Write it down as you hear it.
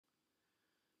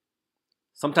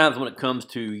Sometimes when it comes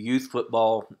to youth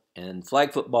football and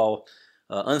flag football,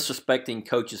 unsuspecting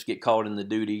coaches get called in the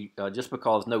duty just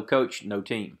because no coach, no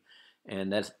team.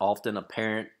 And that's often a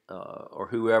parent or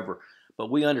whoever.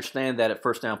 But we understand that at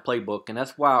FirstDown PlayBook, and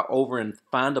that's why over in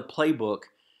Find a Playbook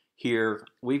here,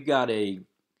 we've got a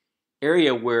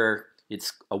area where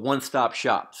it's a one-stop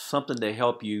shop, something to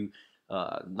help you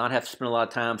not have to spend a lot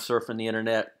of time surfing the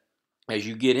internet. As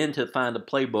you get into Find a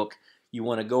Playbook, you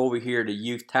want to go over here to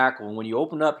Youth Tackle. And when you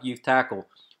open up Youth Tackle,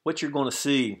 what you're going to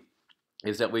see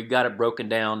is that we've got it broken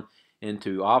down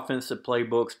into offensive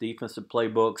playbooks, defensive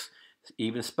playbooks,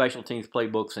 even special teams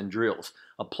playbooks and drills.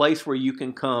 A place where you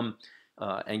can come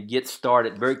and get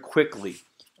started very quickly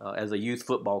as a youth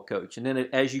football coach. And then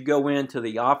as you go into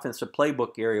the offensive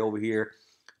playbook area over here,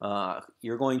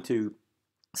 you're going to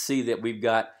see that we've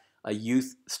got a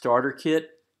youth starter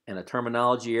kit and a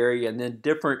terminology area, and then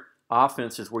different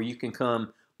offenses where you can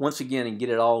come once again and get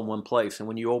it all in one place. And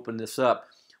when you open this up,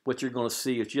 what you're going to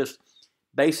see is just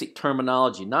basic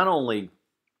terminology, not only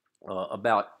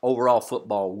about overall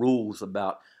football rules,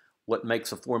 about what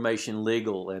makes a formation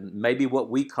legal, and maybe what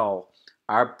we call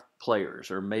our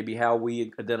players, or maybe how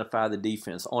we identify the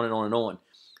defense, on and on and on.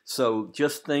 So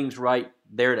just things right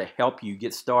there to help you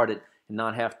get started and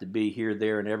not have to be here,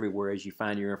 there, and everywhere as you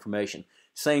find your information.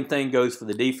 Same thing goes for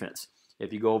the defense.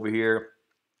 If you go over here,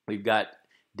 we've got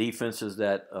defenses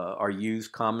that are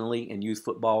used commonly in youth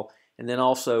football. And then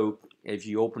also, as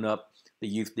you open up the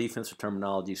youth defensive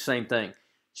terminology, same thing.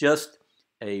 Just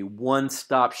a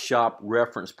one-stop shop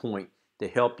reference point to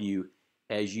help you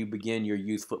as you begin your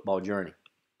youth football journey.